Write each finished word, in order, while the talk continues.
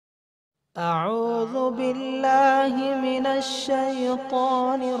أعوذ بالله من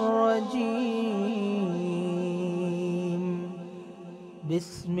الشيطان الرجيم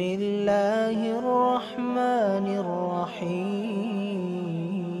بسم الله الرحمن الرحيم.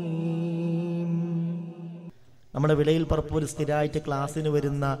 നമ്മുടെ വിളയിൽ പറപ്പൂർ സ്ഥിരമായിട്ട് ക്ലാസ്സിന്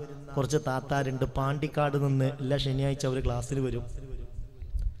വരുന്ന കുറച്ച് താത്താരുണ്ട്. പാണ്ടിക്കാട് നിന്ന് എല്ലാ ശനിയാഴ്ച അവർ ക്ലാസ്സിന് വരും.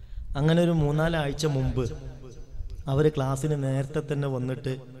 അങ്ങനെ ഒരു 3-4 ആഴ്ച മുമ്പ് അവർ ക്ലാസ്സിന് നേരത്തെ തന്നെ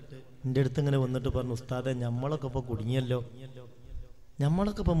വന്നിട്ട് എൻ്റെ അടുത്ത് ഇങ്ങനെ വന്നിട്ട് പറഞ്ഞു, ഉസ്താദെ നമ്മളൊക്കെ ഇപ്പോൾ കുടുങ്ങിയല്ലോ,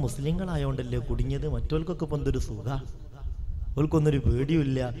 നമ്മളൊക്കെ ഇപ്പം മുസ്ലിങ്ങളായോണ്ടല്ലേ കുടുങ്ങിയത്, മറ്റവർക്കൊക്കെ ഇപ്പം എന്തൊരു സുഖ, അവർക്കൊന്നൊരു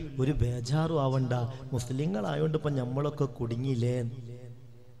പേടിയില്ല, ഒരു ബേജാറും ആവണ്ട, മുസ്ലിങ്ങളായോണ്ട് ഇപ്പം നമ്മളൊക്കെ കുടുങ്ങിയില്ലേ.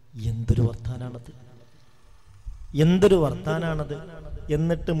 എന്തൊരു വർത്താനാണത്, എന്തൊരു വർത്താനാണത്.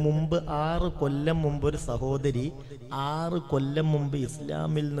 എന്നിട്ട് മുമ്പ് 6 കൊല്ലം മുമ്പ് ഒരു സഹോദരി 6 കൊല്ലം മുമ്പ്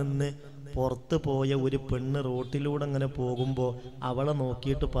ഇസ്ലാമിൽ നിന്ന് പുറത്തു പോയ ഒരു പെണ്ണ് റോട്ടിലൂടെ അങ്ങനെ പോകുമ്പോൾ അവളെ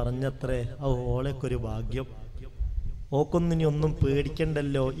നോക്കിയിട്ട് പറഞ്ഞത്രേ, ഓളൊക്കെ ഒരു ഭാഗ്യം, ഓക്കൊന്നിനി ഒന്നും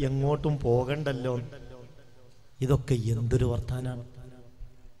പേടിക്കണ്ടല്ലോ, എങ്ങോട്ടും പോകണ്ടല്ലോ. ഇതൊക്കെ എന്തൊരു വർത്താനാണ്.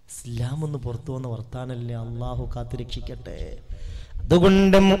 ഇസ്ലാം ഒന്ന് പുറത്തു വന്ന വർത്താനല്ലേ. അള്ളാഹു കാത്തുരക്ഷിക്കട്ടെ.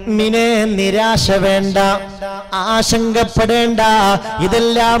 അതുകൊണ്ട് മുഅ്മിനെ നിരാശ വേണ്ട, ആശങ്കപ്പെടേണ്ട.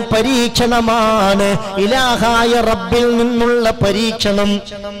 ഇതെല്ലാം പരീക്ഷണമാണ്, ഇലാഹായ റബ്ബിൽ നിന്നുള്ള പരീക്ഷണം.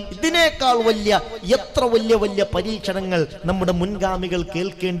 ഇതിനേക്കാൾ വലിയ എത്ര വലിയ വലിയ പരീക്ഷണങ്ങൾ നമ്മുടെ മുൻഗാമികൾ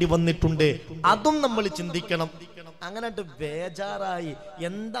കേൾക്കേണ്ടി വന്നിട്ടുണ്ട്. അതും നമ്മൾ ചിന്തിക്കണം. അങ്ങനെയായിട്ട് ബേജാറായി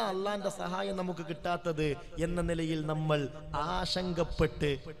എന്താ അള്ളാന്റെ സഹായം നമുക്ക് കിട്ടാത്തത് എന്ന നിലയിൽ നമ്മൾ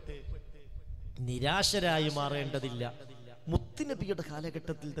ആശങ്കപ്പെട്ട് നിരാശരായി മാറേണ്ടതില്ല. മുത്തുനബിയുടെ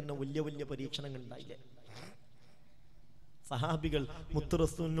കാലഘട്ടത്തിൽ തന്നെ വലിയ വലിയ പരീക്ഷണങ്ങൾ ഉണ്ടായില്ലേ. സഹാബികൾ മുത്തു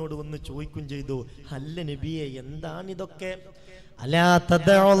റസൂലിനോട് വന്ന് ചോദിക്കും ചെയ്തു, അല്ല നബിയെ എന്താണിതൊക്കെ, അലാ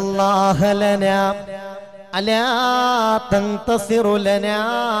തദഉല്ലാഹ ലനാ അലാ തൻതസിറു ലനാ,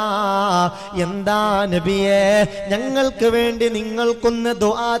 എന്താ നബിയെ ഞങ്ങൾക്ക് വേണ്ടി നിങ്ങൾക്കൊന്ന്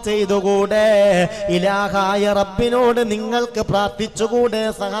ദുആ ചെയ്തുകൂടെ, ഇലാഹായ റബ്ബിനോട് നിങ്ങൾക്ക് പ്രാർത്ഥിച്ചുകൂടെ,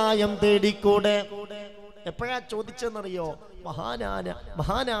 സഹായം തേടിക്കൂടെ. എപ്പോഴാ ചോദിച്ചെന്നറിയോ?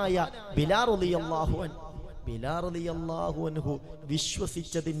 മഹാനായ ബിലാൽ റളിയല്ലാഹു അൻഹു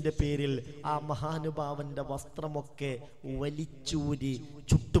വിശ്വസിച്ചതിന്റെ പേരിൽ ആ മഹാനുഭാവന്റെ വസ്ത്രമൊക്കെ വലിച്ചൂരി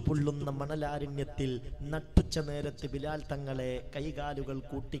ചുട്ടുപൊള്ളുന്ന മണലാരണ്യത്തിൽ നട്ടുച്ച നേരത്ത് ബിലാൽ തങ്ങളെ കൈകാലുകൾ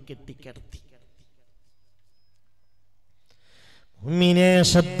കൂട്ടിക്കെട്ടി കിടത്തി. മുഅ്മിനെ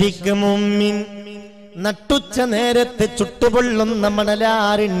ശ്രദ്ധിക്ക് മുഅ്മിൻ, നട്ടുച്ച നേരത്ത് ചുട്ടുപൊള്ളുന്ന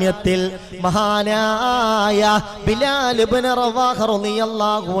മണലാരണ്യത്തിൽ മഹാനായ ബിലാൽ ഇബ്നു റവാഹ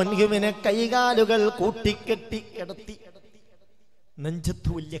റളിയല്ലാഹു അൻഹുവിനെ കൈകാലുകൾ കൂട്ടിക്കെട്ടി കിടത്തി. നെഞ്ചത്ത്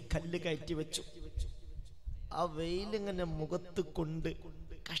വലിയ കല്ല് കയറ്റി വെച്ചു. ആ വെയിലിങ്ങനെ മുഖത്ത് കൊണ്ട്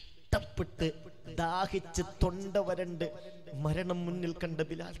കഷ്ടപ്പെട്ട് ദാഹിച്ച് തൊണ്ട വരണ്ട് മരണം മുന്നിൽ കണ്ട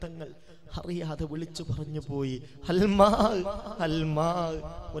ബിലാൽ തങ്ങൾ അറിയാതെ വിളിച്ചു പറഞ്ഞു പോയി,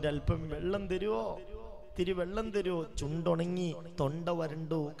 ഒരൽപ്പം വെള്ളം തരുവോ, ഇത്തിരി വെള്ളം തരുവോ. ചുണ്ടുണങ്ങി, തൊണ്ട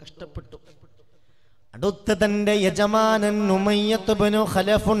വരണ്ടു, കഷ്ടപ്പെട്ടു. അടുത്ത തന്റെ യജമാനൻ ഉമയ്യത്ത് ഇബ്നു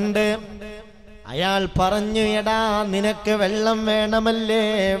ഖലഫുണ്ട്. അയാൾ പറഞ്ഞു, എടാ നിനക്ക് വെള്ളം വേണമല്ലേ,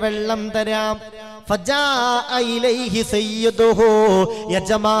 വെള്ളം തരാം.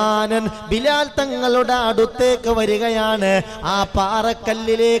 യജമാനൻ ബിലാൽ തങ്ങളുടെ അടുത്തേക്ക് വരികയാണ്. ആ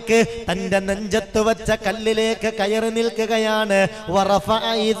പാറക്കല്ലിലേക്ക്, തന്റെ നെഞ്ചത്ത് വച്ച കല്ലിലേക്ക് കയറി നിൽക്കുകയാണ്.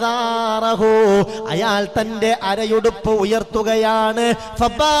 അയാൾ തന്റെ അരയുടുപ്പ് ഉയർത്തുകയാണ്.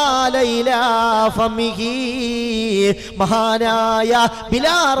 മഹാനായ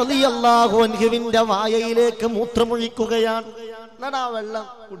ബിലാൽ റളിയല്ലാഹു അൻഹുവിന്റെ വായയിലേക്ക് മൂത്രമൊഴിക്കുകയാണ്. നടാ വെള്ളം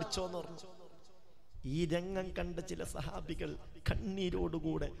കുടിച്ചോന്ന് പറഞ്ഞു. ഈ രംഗം കണ്ട ചില സഹാബികൾ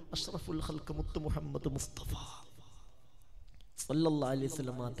കണ്ണീരോടുകൂടെ അഷ്റഫുൽ ഖൽഖ് മുത്ത് മുഹമ്മദ് മുസ്തഫ സല്ലല്ലാഹു അലൈഹി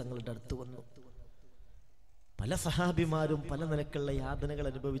വസല്ലം തങ്ങളുടെ അടുത്ത് വന്നു. പല സഹാബിമാരും പല നിലക്കുള്ള യാതനകൾ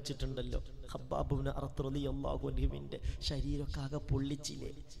അനുഭവിച്ചിട്ടുണ്ടല്ലോ. ഖബ്ബാബ് ഇബ്നു അറത്ത് റളിയല്ലാഹു അൻഹുവിന്റെ ശരീരമൊക്കെ ആകെ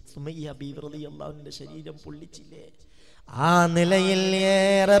പൊള്ളിച്ചില്ലേ, സുമയ്യ ബീവി റളിയല്ലാഹുവിന്റെ ശരീരം പൊള്ളിച്ചില്ലേ. ആ നിലയിൽ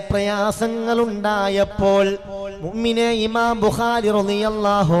ഏറെ പ്രയാസങ്ങൾ ഉണ്ടായപ്പോൾ മുഅ്മിനെ ഇമാം ബുഖാരി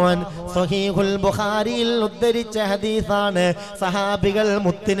റളിയല്ലാഹു അൻഹു സ്വഹീഹുൽ ബുഖാരിയിൽ ഉദ്ധരിച്ച ഹദീസാണ്. സഹാബികൾ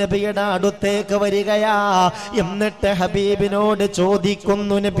മുത്തുനബിയുടെ അടുത്തേക്ക് വരികയാ. എന്നിട്ട് ഹബീബിനോട്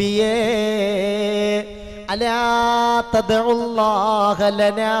ചോദിക്കുന്നു, നബിയേ അലാ തദഉല്ലാഹ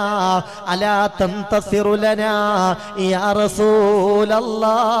ലനാ അലാ തൻതസിറു ലനാ യാ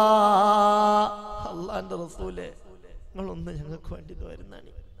റസൂലല്ലാഹ്. അല്ലാഹുവിന്റെ റസൂലേ, നിങ്ങളൊന്ന് ഞങ്ങൾക്ക് വേണ്ടി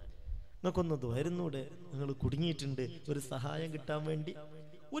ദ്വാരുന്നാണ്, നിങ്ങൾക്കൊന്ന് ദ്വാരുന്നൂടെ, നിങ്ങൾ കുടുങ്ങിയിട്ടുണ്ട്, ഒരു സഹായം കിട്ടാൻ വേണ്ടി.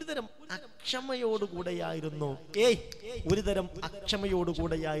 ഒരുതരം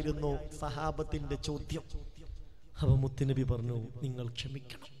അക്ഷമയോടുകൂടെയായിരുന്നു സഹാബത്തിന്റെ ചോദ്യം. അപ്പൊ മുത്തുനബി പറഞ്ഞു, നിങ്ങൾ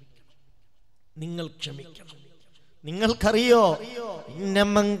ക്ഷമിക്കണം, നിങ്ങൾ ക്ഷമിക്കണം. നിങ്ങൾക്കറിയോ,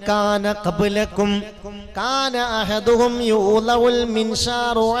 ഇന്നമൻ കാന ഖബ്ലകും കാന അഹദുഹും യൂലഉൽ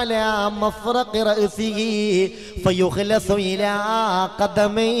മിൻശാറു അലാ മഫ്റഖി റഅസിഹി ഫയുഖ്ലസു ഇലാ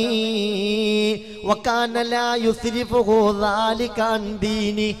ഖദമൈ വകാന ലാ യുസ്രിഫുഹു ദാലിക അൻ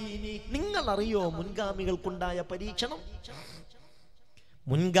ദീനി. നിങ്ങൾ അറിയോ മുൻഗാമികൾക്കുണ്ടായ പരീക്ഷണം?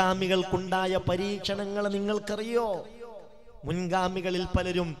 മുൻഗാമികൾക്കുണ്ടായ പരീക്ഷണങ്ങൾ നിങ്ങൾക്കറിയോ? മുൻഗാമികളിൽ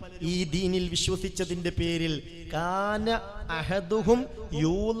പലരും ഈ ദീനിൽ വിശ്വസിച്ചതിന്റെ പേരിൽ കാന അഹദുഹും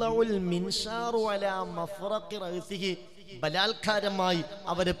യൂലഉൽ മിൻശാറു അലാ മഫ്റഖി റഅസിഹി, ബലാത്കാരമായി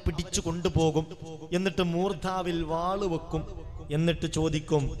അവരെ പിടിച്ചു കൊണ്ടുപോകും. എന്നിട്ട് മൂർധാവിൽ വാള് വെക്കും. എന്നിട്ട്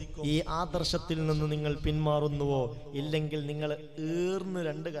ചോദിക്കും, ഈ ആദർശത്തിൽ നിന്ന് നിങ്ങൾ പിന്മാറുന്നുവോ? ഇല്ലെങ്കിൽ നിങ്ങൾ ഈർന്ന്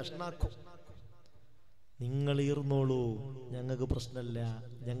 2 കഷ്ണാക്കും. നിങ്ങൾ ഈർന്നോളൂ, ഞങ്ങൾക്ക് പ്രശ്നമില്ല,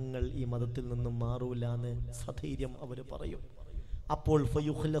 ഞങ്ങൾ ഈ മതത്തിൽ നിന്നും മാറൂലാന്ന് സധൈര്യം അവര് പറയും. അപ്പോൾ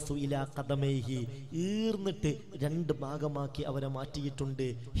ഫയുഖ്ലസു ഇലാ ഖദമൈഹി, ഈർന്നിട്ട് 2 ഭാഗമാക്കി അവരെ മാറ്റിയിട്ടുണ്ട്.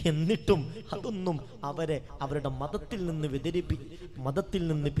 എന്നിട്ടും അതൊന്നും അവരെ അവരുടെ മതത്തിൽ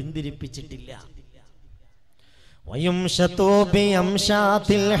നിന്ന് പിന്തിരിപ്പിച്ചിട്ടില്ല.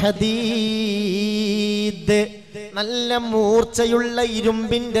 നല്ല മൂർച്ചയുള്ള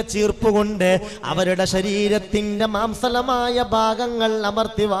ഇരുമ്പിന്റെ ചീർപ്പുകൊണ്ട് അവരുടെ ശരീരത്തിന്റെ മാംസലമായ ഭാഗങ്ങൾ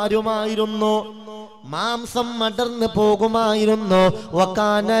അമർത്തി വാരുമായിരുന്നു. മാംസം അടർന്നു പോകുമായിരുന്നു.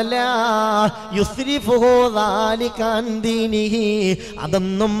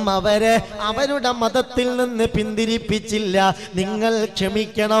 അതൊന്നും അവരെ അവരുടെ മതത്തിൽ നിന്ന് പിന്തിരിപ്പിച്ചില്ല. നിങ്ങൾ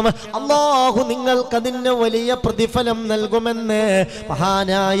ക്ഷമിക്കണം, അല്ലാഹു നിങ്ങൾക്കതിന് വലിയ പ്രതിഫലം നൽകുമെന്ന്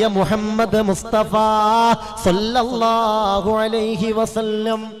മഹാനായ മുഹമ്മദ് മുസ്തഫ സല്ലല്ലാഹു അലൈഹി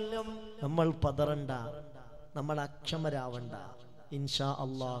വസല്ലം. നമ്മൾ പതറണ്ട, നമ്മൾ അക്ഷമരാവണ്ട. ഇൻഷാ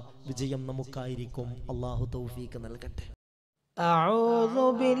അല്ലാഹ് വിജയം നമുക്കായിരിക്കും. അല്ലാഹു തൗഫീഖ് നൽകട്ടെ. അഊദു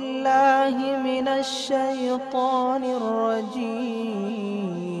ബില്ലാഹി മിനശ് ശൈത്വാനിർ റജീം.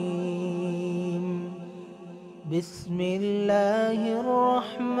 ബിസ്മില്ലാഹിർ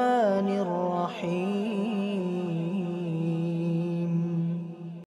റഹ്മാനിർ റഹീം.